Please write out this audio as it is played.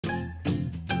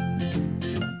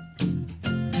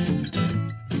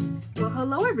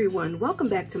Hello everyone, welcome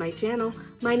back to my channel.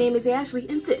 My name is Ashley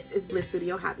and this is Bliss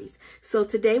Studio Hobbies. So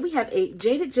today we have a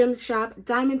Jaded Gem Shop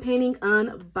diamond painting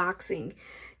unboxing.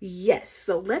 Yes,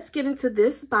 so let's get into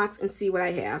this box and see what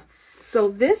I have. So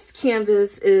this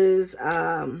canvas is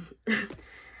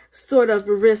sort of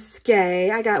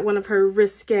risque. I got one of her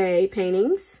risque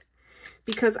paintings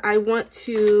because I want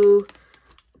to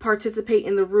participate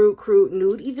in the Rude Crude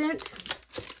Nude event.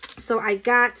 So I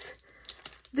got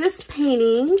this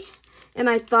painting and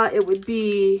I thought it would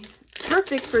be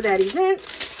perfect for that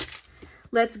event.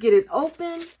 Let's get it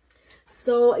open.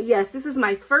 So yes, this is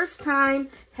my first time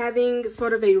having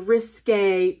sort of a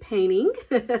risque painting.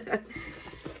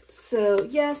 So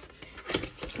yes,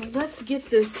 so let's get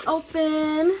this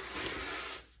open.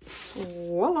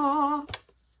 Voila.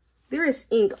 There is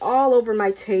ink all over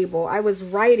my table. I was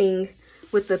writing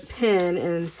with the pen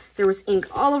and there was ink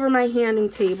all over my handing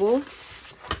table.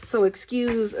 So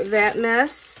excuse that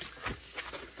mess.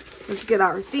 Let's get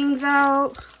our things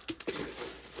out.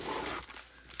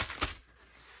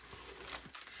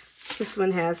 This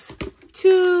one has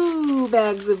 2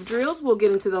 bags of drills. We'll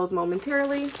get into those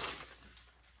momentarily.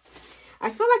 I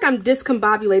feel like I'm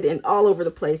discombobulated and all over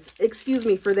the place. Excuse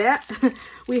me for that.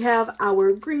 We have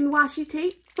our green washi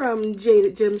tape from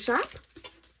Jaded Gem Shop.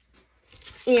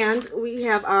 And we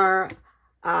have our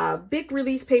big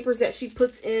release papers that she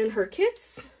puts in her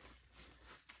kits.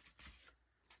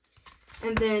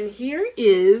 And then here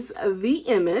is the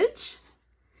image.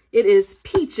 It is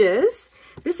peaches.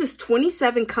 This is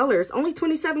 27 colors, only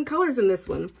 27 colors in this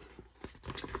one.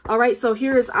 All right, so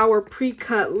here is our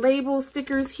pre-cut label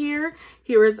stickers here.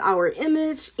 Here is our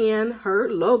image and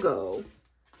her logo.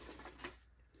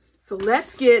 So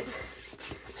let's get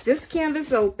this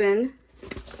canvas open.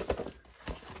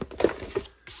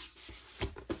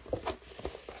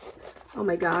 Oh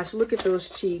my gosh, look at those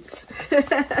cheeks.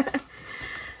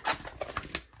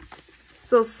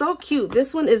 So cute.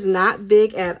 This one is not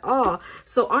big at all.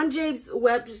 So on Jade's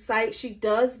website, she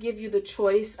does give you the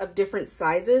choice of different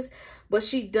sizes, but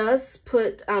she does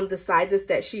put the sizes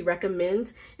that she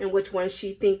recommends and which ones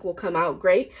she think will come out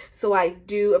great. So I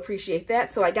do appreciate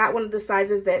that. So I got one of the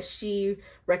sizes that she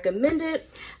recommended.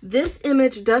 This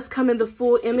image does come in the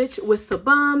full image with the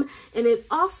bum, and it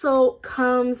also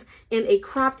comes in a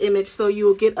cropped image. So you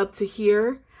will get up to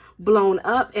here blown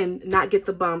up and not get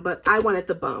the bum, but I wanted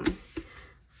the bum.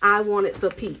 I wanted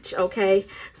the peach, okay?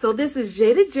 So this is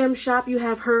Jaded Gem Shop. You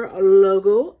have her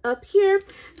logo up here.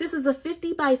 This is a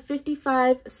 50 by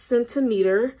 55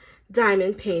 centimeter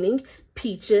diamond painting,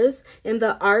 peaches. And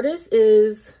the artist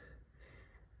is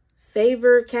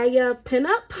Favor Kaya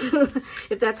Pinup,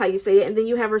 if that's how you say it. And then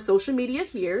you have her social media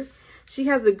here. She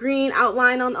has a green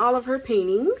outline on all of her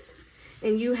paintings.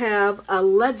 And you have a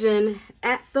legend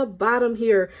at the bottom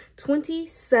here,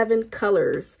 27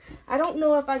 colors. I don't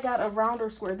know if I got a round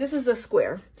or square. This is a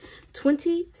square,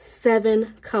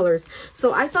 27 colors.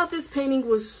 So I thought this painting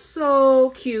was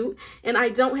so cute, and I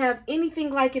don't have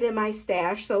anything like it in my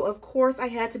stash. So of course I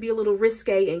had to be a little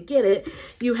risque and get it.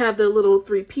 You have the little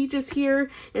 3 peaches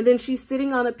here, and then she's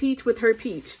sitting on a peach with her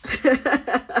peach.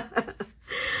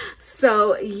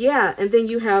 So yeah, and then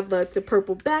you have like the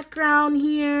purple background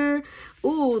here.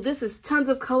 Ooh, this is tons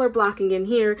of color blocking in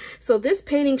here. So this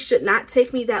painting should not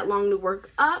take me that long to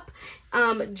work up.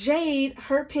 Jade,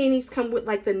 her paintings come with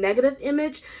like the negative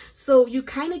image. So you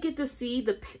kind of get to see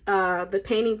the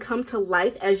painting come to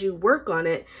life as you work on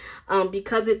it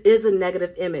because it is a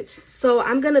negative image. So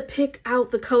I'm going to pick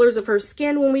out the colors of her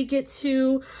skin when we get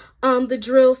to the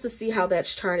drills to see how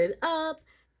that's charted up.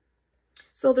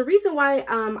 So the reason why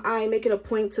I make it a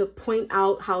point to point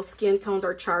out how skin tones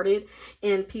are charted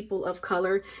in people of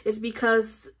color is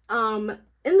because in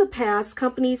the past,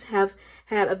 companies have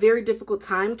had a very difficult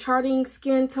time charting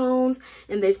skin tones,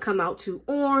 and they've come out too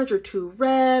orange or too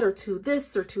red or too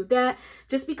this or too that,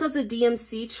 just because the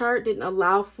DMC chart didn't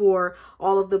allow for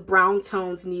all of the brown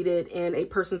tones needed in a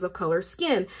person's of color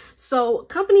skin. So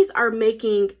companies are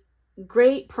making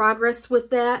great progress with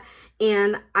that.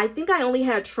 And I think I only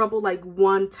had trouble like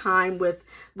one time with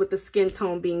the skin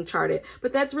tone being charted.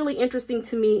 But that's really interesting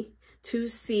to me to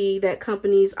see that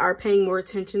companies are paying more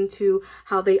attention to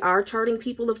how they are charting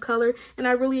people of color. And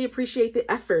I really appreciate the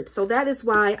effort. So that is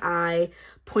why I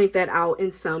point that out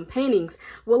in some paintings.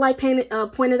 Will I point it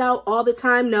out all the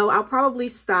time? No, I'll probably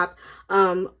stop.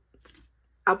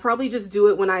 I'll probably just do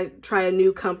it when I try a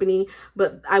new company,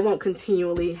 but I won't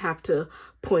continually have to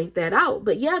point that out.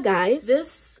 But yeah, guys,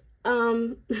 this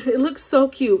it looks so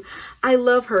cute. I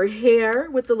love her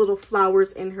hair with the little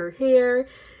flowers in her hair.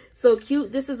 So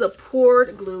cute. This is a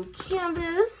poured glue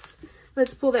canvas.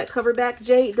 Let's pull that cover back.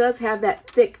 Jade does have that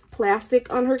thick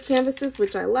plastic on her canvases,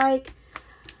 which I like.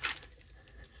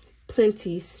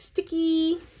 plenty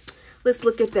sticky. Let's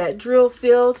look at that drill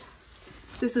field.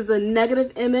 This is a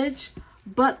negative image,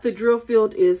 but the drill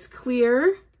field is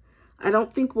clear. I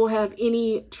don't think we'll have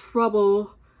any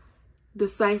trouble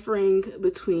deciphering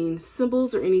between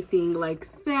symbols or anything like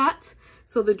that.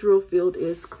 So the drill field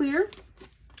is clear.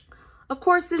 Of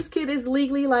course, this kit is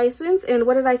legally licensed. And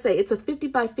what did I say? It's a 50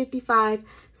 by 55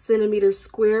 centimeter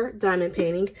square diamond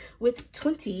painting with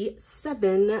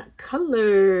 27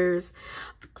 colors.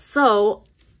 So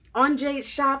on Jade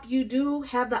Shop, you do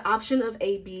have the option of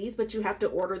ABs, but you have to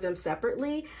order them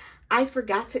separately. I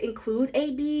forgot to include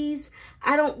ABs.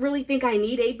 I don't really think I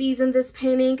need ABs in this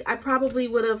painting. I probably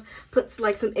would have put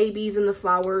like some ABs in the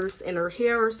flowers in her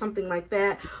hair or something like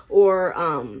that, or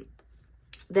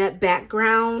that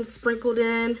background sprinkled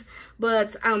in,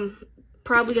 but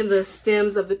probably in the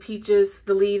stems of the peaches,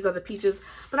 the leaves of the peaches,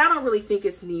 but I don't really think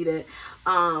it's needed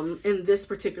in this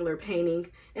particular painting.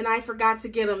 And I forgot to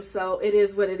get them, so it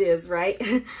is what it is, right?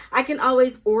 I can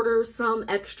always order some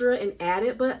extra and add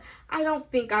it, but I don't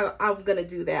think I'm gonna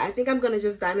do that. I think I'm gonna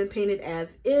just diamond paint it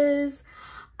as is.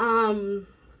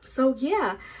 So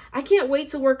yeah, I can't wait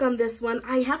to work on this one.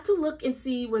 I have to look and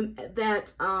see when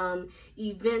that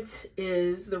event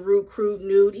is, the Rude Crude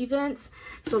Nude event,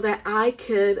 so that I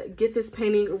could get this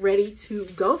painting ready to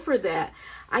go for that.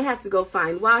 I have to go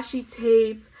find washi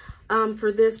tape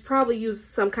for this, probably use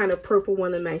some kind of purple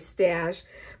one in my stash.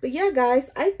 But yeah, guys,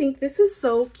 I think this is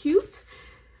so cute.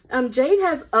 Jade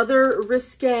has other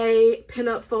risque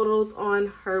pinup photos on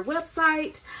her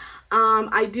website.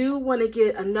 I do want to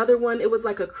get another one. It was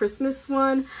like a Christmas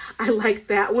one. I like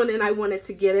that one and I wanted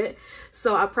to get it.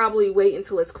 So I'll probably wait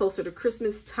until it's closer to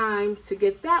Christmas time to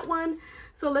get that one.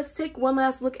 So let's take one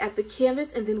last look at the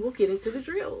canvas and then we'll get into the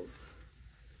drills.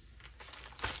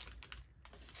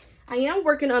 I am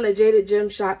working on a Jaded Gem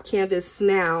Shop canvas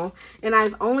now, and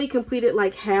I've only completed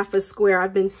like half a square.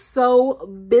 I've been so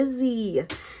busy.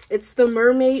 It's the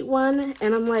mermaid one,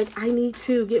 and I'm like, I need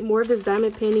to get more of this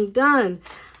diamond painting done.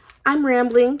 I'm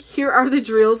rambling. Here are the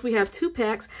drills. We have 2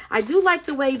 packs. I do like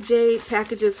the way Jade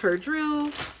packages her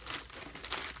drills.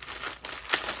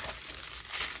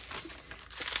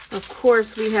 Of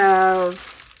course, we have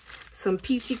some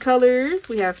peachy colors.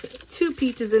 We have 2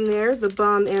 peaches in there, the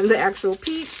bum and the actual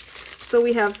peach. So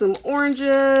we have some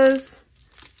oranges.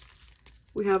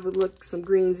 We have, look, some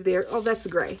greens there. Oh, that's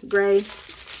gray. Gray.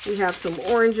 We have some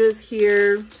oranges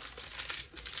here.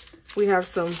 We have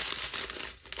some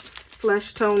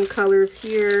flesh tone colors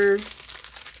here.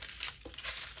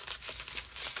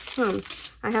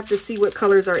 I have to see what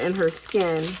colors are in her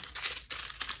skin.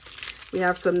 We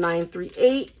have some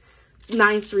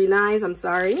 939s, I'm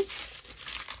sorry.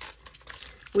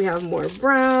 We have more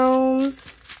browns.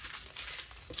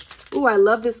 Ooh, I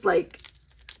love this like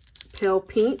pale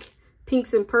pink.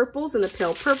 Pinks and purples and the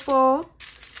pale purple.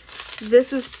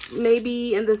 This is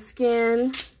maybe in the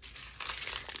skin.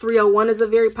 301 is a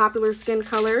very popular skin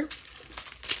color.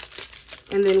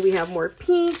 And then we have more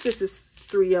pinks. This is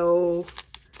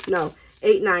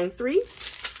 893.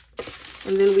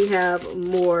 And then we have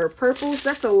more purples.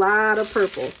 That's a lot of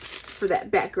purple for that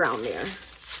background there.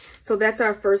 So that's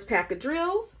our first pack of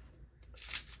drills.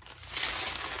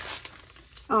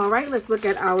 All right, let's look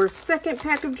at our second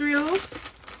pack of drills.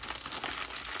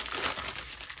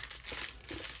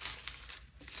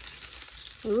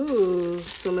 Ooh,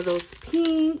 some of those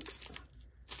pinks.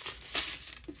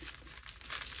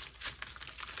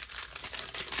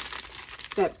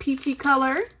 That peachy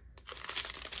color.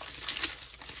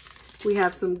 We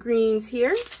have some greens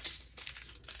here.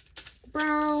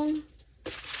 Brown.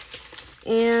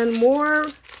 And more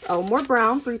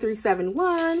brown,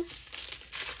 3371.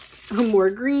 More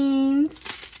greens,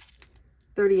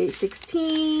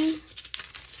 3816.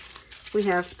 We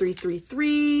have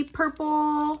 333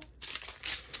 purple.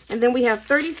 And then we have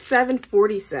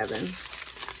 3747.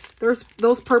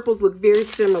 Those purples look very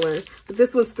similar, but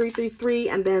this one's 333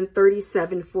 and then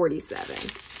 3747.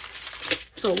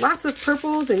 So lots of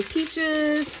purples and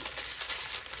peaches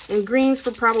and greens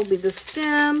for probably the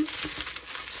stem.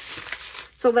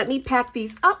 So let me pack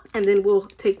these up and then we'll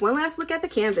take one last look at the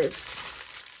canvas.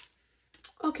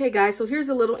 Okay guys, so here's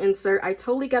a little insert. I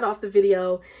totally got off the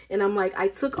video and I'm like, I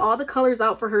took all the colors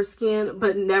out for her skin,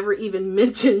 but never even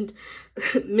mentioned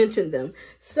them.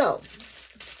 So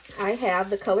I have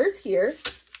the colors here.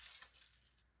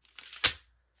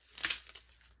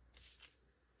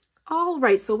 All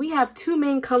right, so we have 2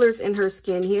 main colors in her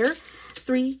skin here,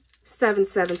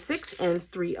 3776 and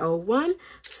 301.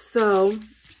 So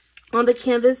on the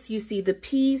canvas, you see the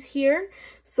P's here.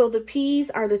 So the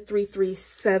P's are the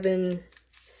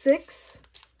 3376.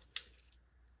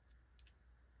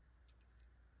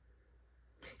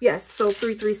 Yes, so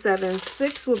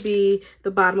 3376 will be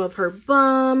the bottom of her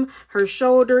bum, her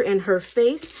shoulder, and her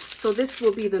face. So this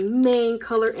will be the main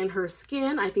color in her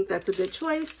skin. I think that's a good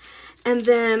choice. And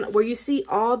then where you see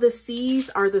all the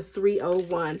C's are the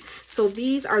 301. So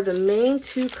these are the main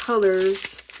two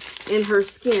colors in her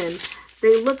skin.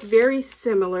 They look very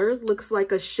similar, looks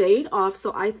like a shade off,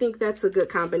 so I think that's a good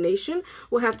combination.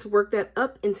 We'll have to work that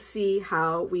up and see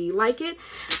how we like it.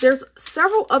 There's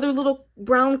several other little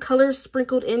brown colors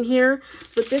sprinkled in here,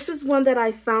 but this is one that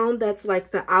I found that's like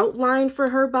the outline for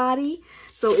her body.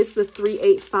 So it's the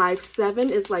 3857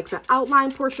 is like the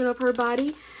outline portion of her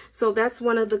body. So that's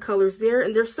one of the colors there.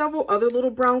 And there's several other little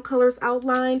brown colors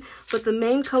outlined, but the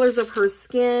main colors of her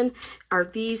skin are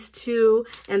these two.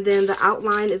 And then the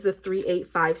outline is the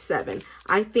 3857.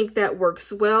 I think that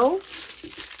works well.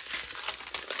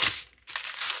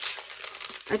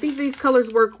 I think these colors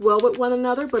work well with one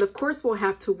another, but of course we'll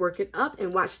have to work it up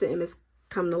and watch the image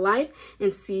come to life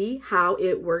and see how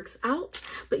it works out.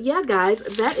 But yeah, guys,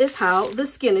 that is how the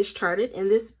skin is charted in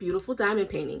this beautiful diamond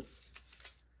painting.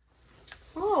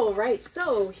 All right,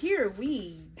 so here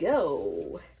we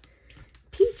go.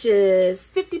 Peaches,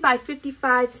 50 by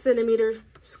 55 centimeter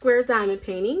square diamond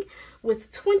painting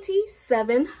with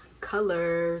 27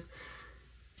 colors.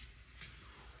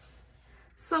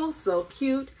 So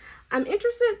cute. I'm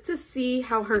interested to see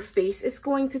how her face is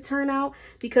going to turn out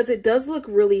because it does look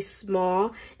really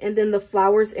small, and then the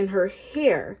flowers in her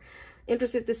hair.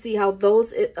 Interested to see how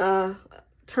those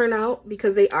turn out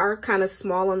because they are kind of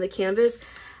small on the canvas.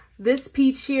 This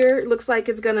peach here looks like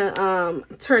it's gonna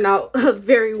turn out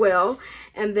very well.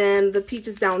 And then the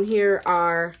peaches down here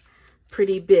are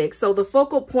pretty big. So the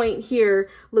focal point here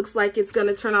looks like it's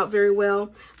gonna turn out very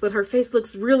well, but her face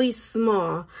looks really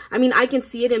small. I mean, I can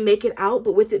see it and make it out,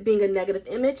 but with it being a negative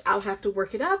image, I'll have to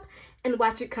work it up and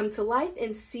watch it come to life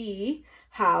and see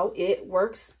how it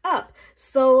works up.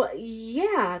 So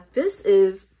yeah, this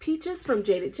is Peaches from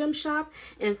Jaded Gem Shop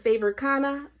and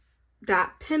Favorcana.pinup.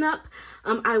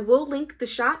 I will link the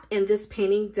shop and this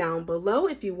painting down below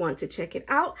if you want to check it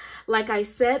out. Like I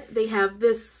said, they have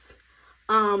this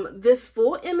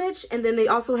full image, and then they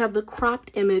also have the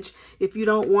cropped image if you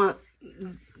don't want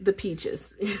the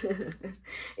peaches,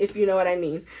 if you know what I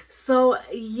mean. So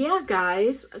yeah,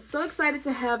 guys, so excited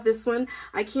to have this one.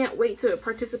 I can't wait to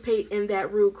participate in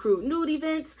that Real Crude Nude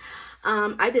event.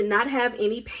 I did not have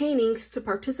any paintings to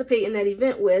participate in that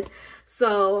event with,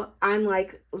 so I'm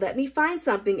like, let me find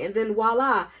something, and then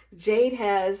voila, Jade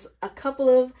has a couple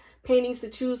of paintings to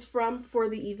choose from for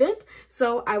the event,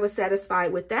 so I was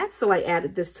satisfied with that, so I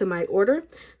added this to my order.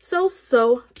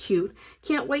 So cute.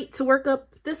 Can't wait to work up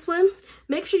this one.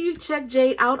 Make sure you check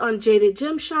Jade out on Jaded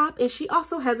Gem Shop, and she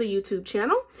also has a YouTube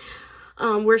channel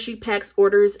where she packs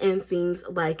orders and things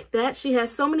like that. She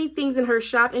has so many things in her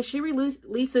shop, and she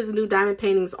releases new diamond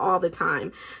paintings all the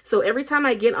time. So every time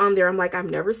I get on there, I'm like,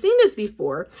 I've never seen this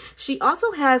before. She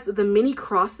also has the mini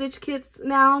cross stitch kits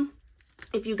now.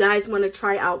 If you guys want to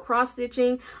try out cross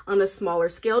stitching on a smaller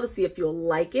scale to see if you'll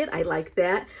like it, I like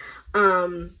that.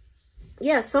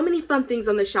 Yeah, so many fun things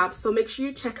on the shop, so make sure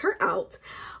you check her out.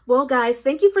 Well, guys,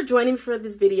 thank you for joining me for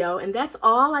this video, and that's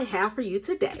all I have for you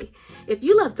today. If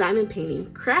you love diamond painting,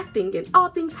 crafting, and all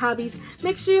things hobbies,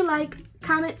 make sure you like,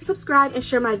 comment, subscribe, and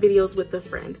share my videos with a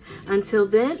friend. Until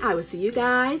then, I will see you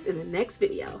guys in the next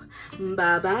video.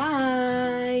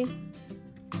 Bye-bye.